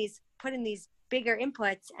in these bigger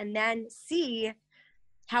inputs, and then see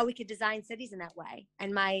how we could design cities in that way.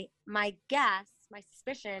 And my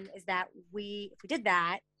suspicion is that if we did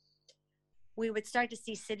that, we would start to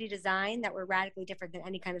see city design that were radically different than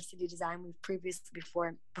any kind of city design we've previously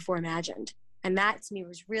before imagined. And that to me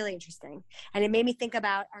was really interesting. And it made me think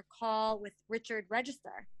about our call with Richard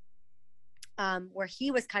Register, where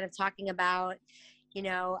he was kind of talking about,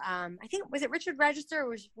 I think, was it Richard Register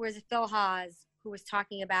or was it Phil Haas who was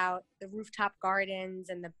talking about the rooftop gardens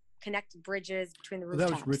and the connected bridges between the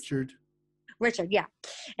rooftops? That was Richard. Richard, yeah.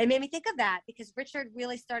 It made me think of that because Richard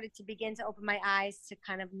really started to begin to open my eyes to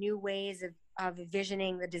kind of new ways of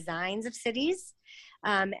envisioning the designs of cities.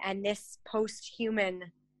 And this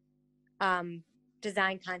post-human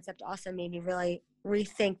design concept also made me really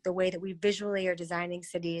rethink the way that we visually are designing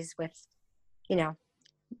cities with,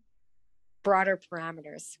 broader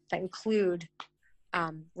parameters that include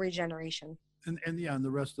regeneration. And and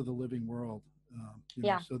the rest of the living world.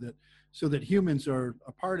 Yeah. So that humans are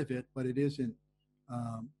a part of it, but it isn't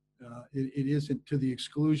it isn't to the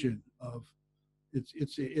exclusion of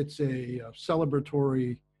it's a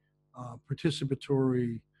celebratory,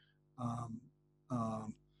 participatory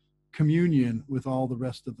communion with all the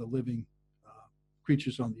rest of the living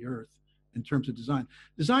creatures on the earth in terms of design.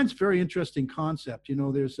 Design's a very interesting concept.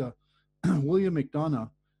 There's a William McDonough.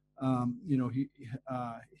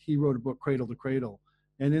 He wrote a book, Cradle to Cradle.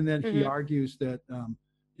 And in that, he argues that,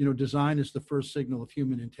 design is the first signal of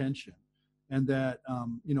human intention. And that,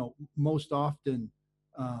 most often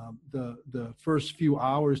the first few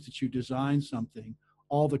hours that you design something,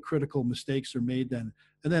 all the critical mistakes are made then.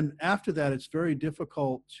 And then after that, it's very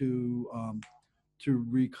difficult to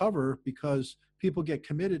recover because people get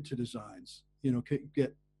committed to designs,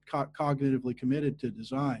 get cognitively committed to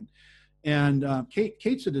design. And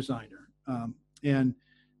Kate's a designer. And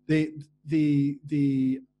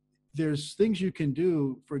there's things you can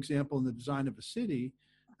do, for example, in the design of a city,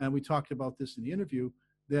 and we talked about this in the interview,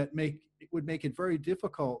 that would make it very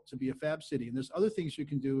difficult to be a fab city. And there's other things you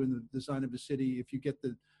can do in the design of a city if you get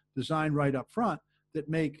the design right up front that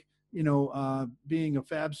make being a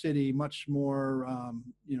fab city much more a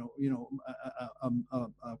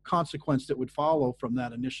consequence that would follow from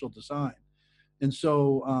that initial design. And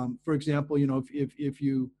so, for example, if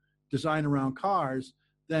you design around cars,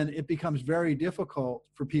 then it becomes very difficult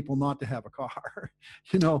for people not to have a car,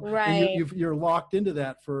 Right. And you're locked into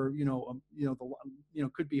that for,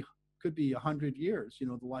 could be 100 years,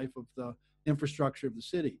 the life of the infrastructure of the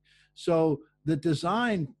city. So the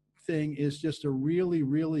design thing is just a really,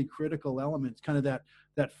 really critical element. It's kind of that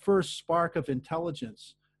first spark of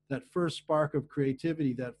intelligence, that first spark of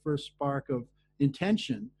creativity, that first spark of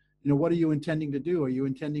intention. What are you intending to do? Are you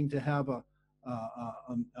intending to have a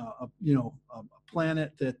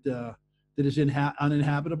planet that is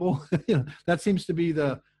uninhabitable? That seems to be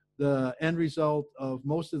the end result of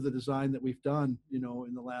most of the design that we've done, in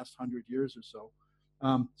the last 100 years or so.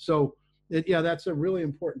 That's a really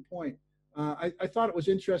important point. I thought it was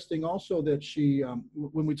interesting also that she,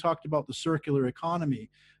 when we talked about the circular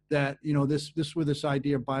economy, that this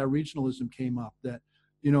idea of bioregionalism came up. That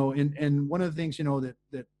and one of the things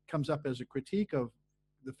that comes up as a critique of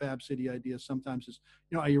the Fab City idea sometimes is,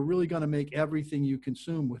 are you really going to make everything you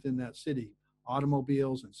consume within that city,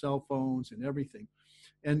 automobiles and cell phones and everything?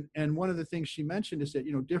 And one of the things she mentioned is that,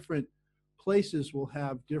 different places will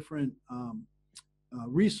have different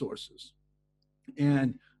resources,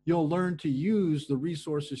 and you'll learn to use the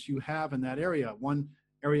resources you have in that area. One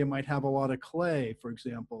area might have a lot of clay, for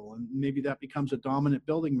example, and maybe that becomes a dominant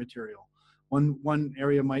building material. One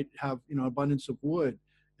area might have, abundance of wood.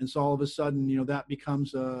 And so all of a sudden, that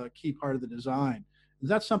becomes a key part of the design. And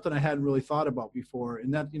that's something I hadn't really thought about before.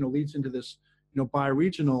 And that, leads into this,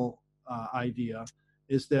 bioregional idea,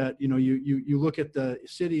 is that, you look at the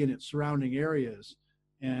city and its surrounding areas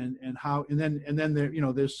and then there,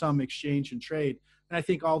 there's some exchange and trade. And I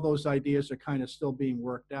think all those ideas are kind of still being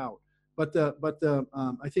worked out. But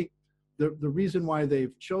I think the reason why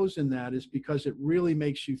they've chosen that is because it really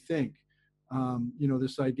makes you think,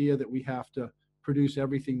 this idea that we have to produce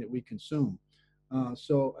everything that we consume.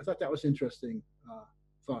 So I thought that was interesting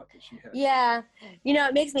thought that she had. Yeah.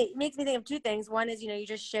 It makes me think of two things. One is, you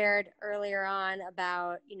just shared earlier on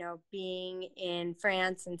about, being in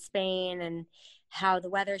France and Spain and how the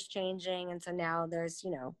weather's changing. And so now there's,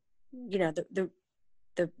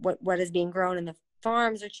 what is being grown in the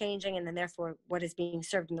farms are changing, and then therefore what is being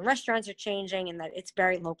served in the restaurants are changing, and that it's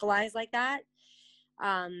very localized like that.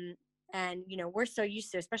 And, we're so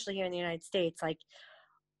used to, especially here in the United States, like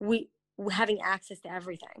we're having access to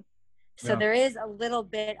everything. So there is a little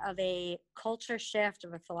bit of a culture shift,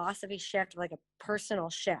 of a philosophy shift, like a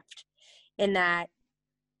personal shift in that,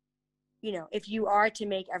 if you are to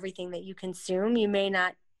make everything that you consume, you may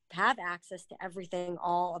not have access to everything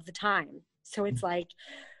all of the time. So it's like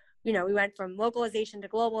we went from localization to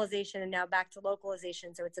globalization and now back to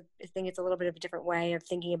localization. So I think it's a little bit of a different way of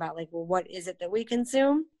thinking about like, well, what is it that we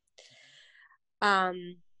consume?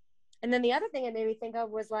 And then the other thing it made me think of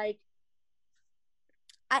was like,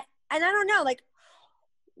 I don't know, like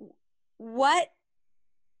what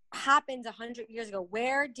happened 100 years ago?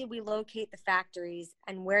 Where did we locate the factories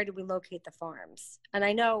and where did we locate the farms? And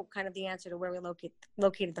I know kind of the answer to where we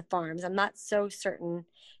located the farms. I'm not so certain.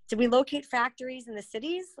 Did we locate factories in the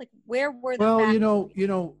cities? Like where were the factories?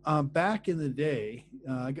 Back in the day,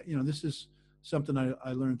 this is something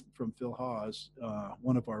I learned from Phil Hawes,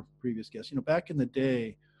 one of our previous guests. Back in the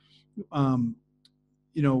day,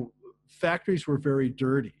 factories were very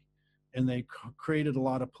dirty and they created a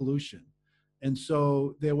lot of pollution. And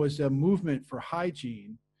so there was a movement for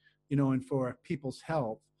hygiene, and for people's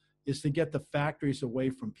health is to get the factories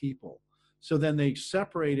away from people. So then they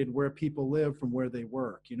separated where people live from where they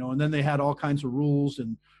work, and then they had all kinds of rules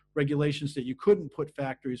and regulations that you couldn't put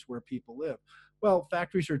factories where people live. Well,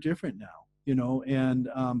 factories are different now,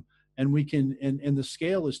 and we can, and the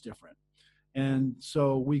scale is different. And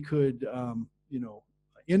so we could,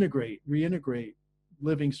 reintegrate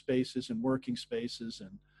living spaces and working spaces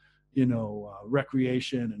and,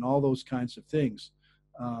 recreation and all those kinds of things.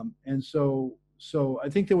 And so I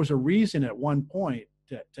think there was a reason at one point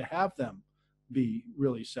to have them be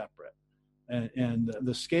really separate, and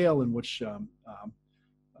the scale in which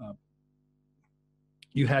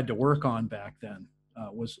you had to work on back then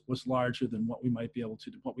was larger than what we might be able to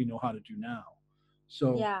do, what we know how to do now.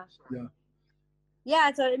 So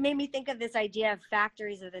yeah. So it made me think of this idea of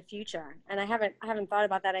factories of the future, and I haven't thought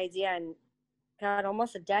about that idea in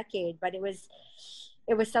almost a decade, but it was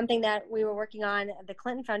something that we were working on at the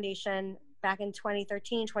Clinton Foundation back in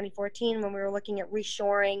 2013, 2014, when we were looking at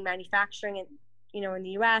reshoring manufacturing in the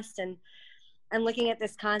US and looking at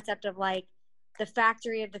this concept of like the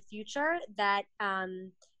factory of the future that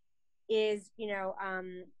is,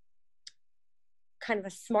 kind of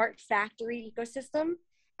a smart factory ecosystem,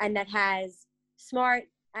 and that has smart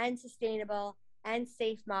and sustainable and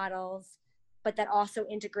safe models, but that also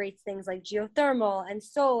integrates things like geothermal and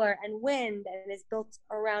solar and wind, and is built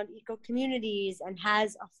around eco communities and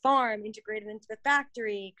has a farm integrated into the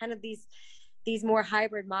factory, kind of these more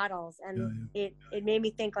hybrid models. And it made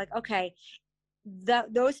me think like, okay,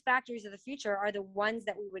 those factories of the future are the ones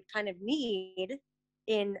that we would kind of need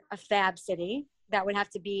in a fab city that would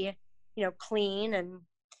have to be, clean and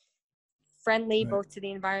friendly, both to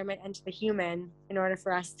the environment and to the human, in order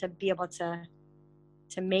for us to be able to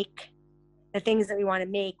make the things that we want to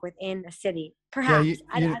make within a city. Perhaps.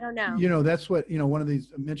 I don't know. That's what, one of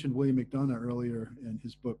these, I mentioned William McDonough earlier in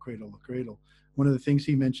his book, Cradle to Cradle. One of the things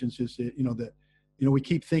he mentions is that, we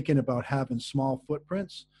keep thinking about having small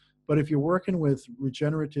footprints, but if you're working with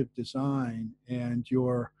regenerative design and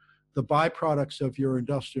the byproducts of your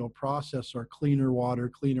industrial process are cleaner water,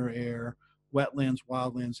 cleaner air, wetlands,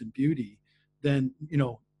 wildlands, and beauty, then,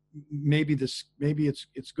 maybe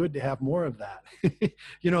it's good to have more of that.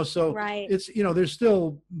 So it's, there's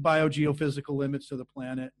still biogeophysical limits to the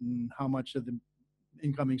planet and how much of the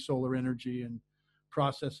incoming solar energy and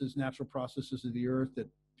natural processes of the earth that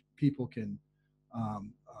people can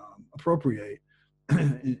appropriate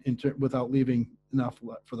without leaving enough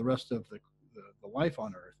for the rest of the life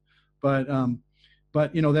on earth. But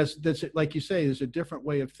that's like you say, there's a different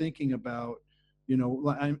way of thinking about,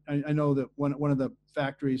 I know that one of the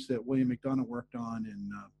factories that William McDonough worked on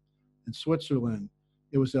in Switzerland,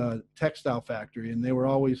 it was a textile factory, and they were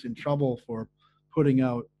always in trouble for putting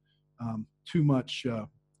out too much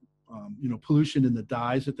pollution in the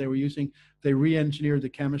dyes that they were using. They re-engineered the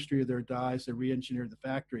chemistry of their dyes, they re-engineered the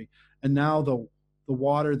factory, and now the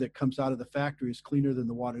water that comes out of the factory is cleaner than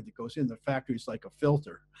the water that goes in. The factory is like a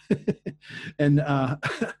filter. And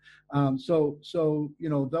so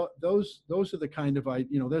those are the kind of,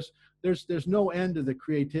 there's no end to the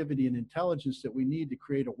creativity and intelligence that we need to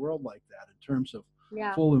create a world like that in terms of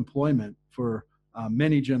full employment for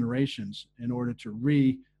many generations in order to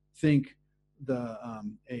rethink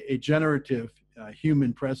a generative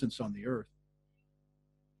human presence on the earth.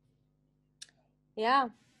 Yeah.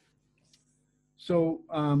 So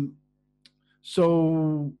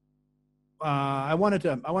I wanted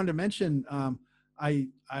to mention,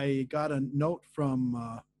 I got a note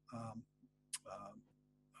from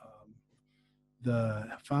the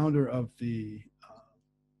founder of the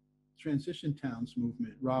Transition Towns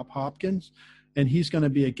movement, Rob Hopkins, and he's going to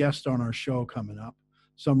be a guest on our show coming up.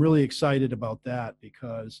 So I'm really excited about that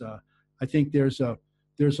because I think there's a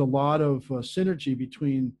lot of synergy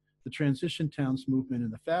between the Transition Towns movement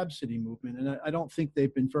and the Fab City movement, and I don't think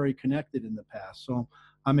they've been very connected in the past. So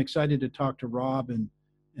I'm excited to talk to Rob and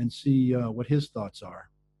and see what his thoughts are.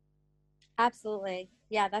 Absolutely.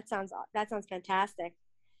 Yeah, that sounds fantastic.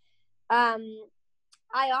 I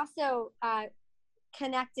also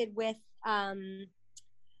connected with a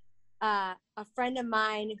friend of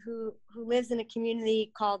mine who lives in a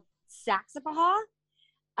community called Saxapahaw,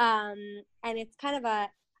 and it's kind of a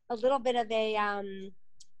little bit of a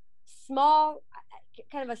small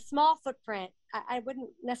footprint. I wouldn't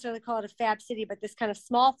necessarily call it a fab city, but this kind of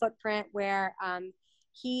small footprint where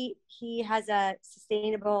he has a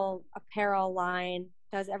sustainable apparel line,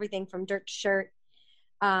 does everything from dirt to shirt.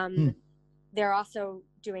 They're also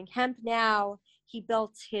doing hemp now. He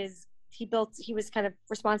was kind of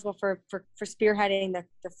responsible for spearheading the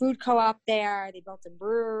food co-op there. They built a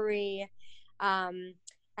brewery. And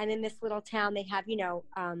in this little town, they have,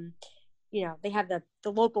 they have the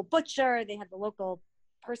local butcher, they have the local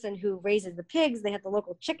person who raises the pigs, they have the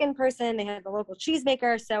local chicken person, they have the local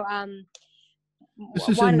cheesemaker. So this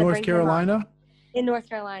is in North Carolina? In North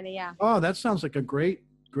Carolina, yeah. Oh, that sounds like a great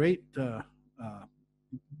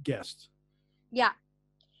guest. Yeah.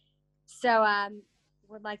 So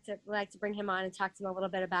would like to bring him on and talk to him a little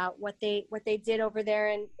bit about what they did over there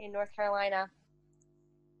in North Carolina.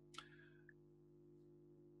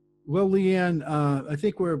 Well, Leanne, I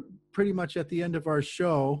think we're pretty much at the end of our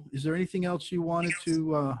show. Is there anything else you wanted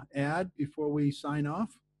to add before we sign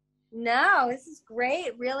off? No, this is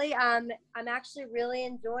great. Really, I'm actually really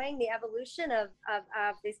enjoying the evolution of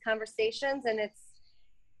these conversations, and it's,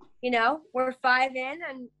 we're 5 in,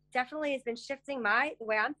 and definitely has been shifting the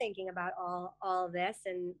way I'm thinking about all of this,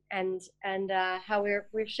 and how we're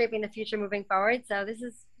shaping the future moving forward. So this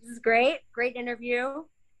is great interview.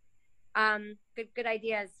 Good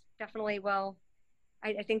ideas. Definitely will.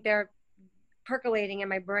 I think they're percolating in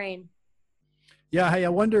my brain. Yeah. Hey, I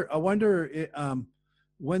wonder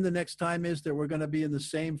when the next time is that we're going to be in the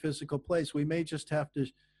same physical place. We may just have to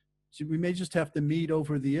meet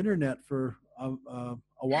over the internet for a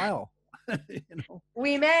while.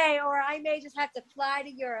 We may, or I may just have to fly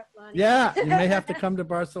to Europe, Lonnie. Yeah, you may have to come to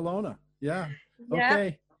Barcelona. Yeah.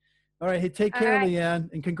 Okay. All right. Hey, take care, right.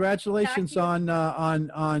 Leanne, and congratulations on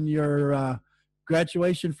your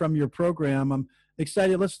graduation from your program. I'm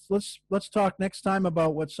excited. Let's talk next time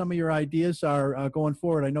about what some of your ideas are going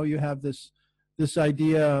forward. I know you have this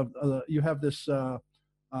idea. You have this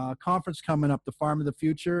conference coming up, the Farm of the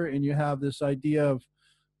Future, and you have this idea of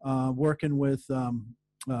working with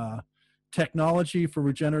technology for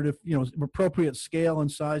regenerative, appropriate scale and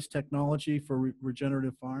size technology for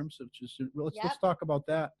regenerative farms. Let's talk about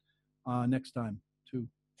that next time too.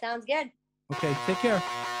 Sounds good. Okay, take care.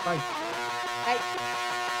 Bye. Bye.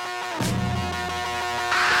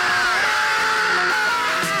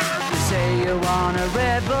 You say you want a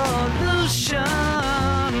revolution.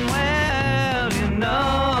 Well,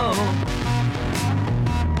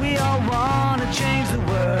 we all want to change the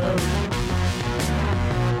world.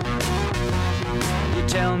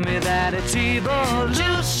 Tell me that it's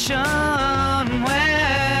evolution.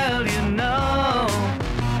 Well,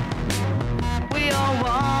 we all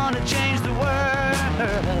want to change the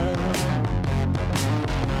world.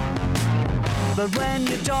 But when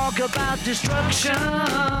you talk about destruction,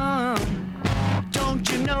 don't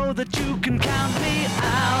you know that you can count me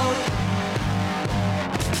out?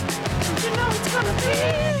 You know it's gonna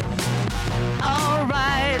be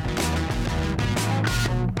alright.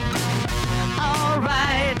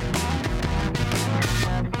 Alright.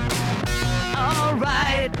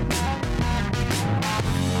 Alright.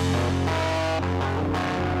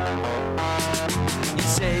 You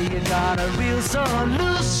say you got a real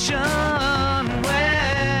solution.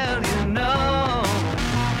 Well,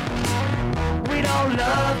 we'd all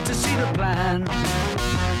love to see the plan.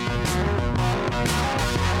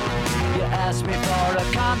 You asked me for a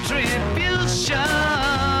contribution.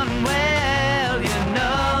 Well,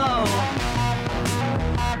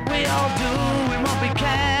 we all do what we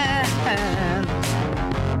can.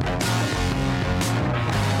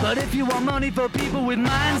 But if you want money for people with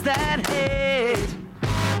minds that hate,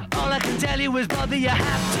 all I can tell you is, brother, you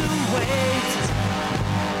have to wait.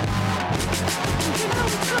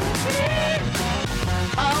 It's gonna be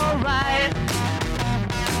alright.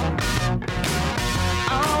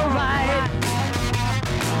 Alright.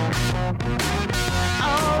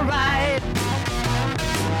 Alright.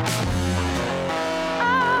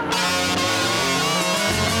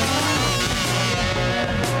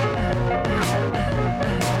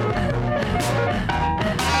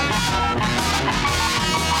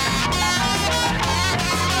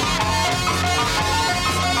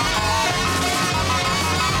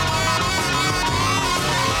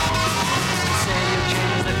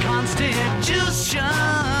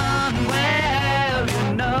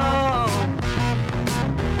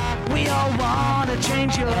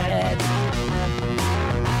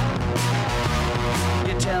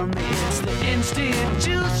 You tell me it's the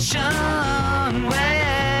institution.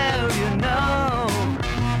 Well, you know,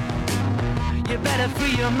 you better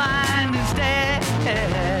free your mind instead.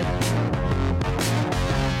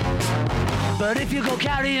 But if you go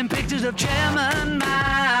carrying pictures of Chairman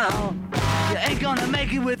Mao, you ain't gonna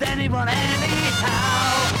make it with anyone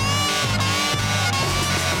anyhow.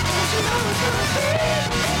 Don't you know it's gonna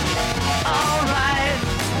be all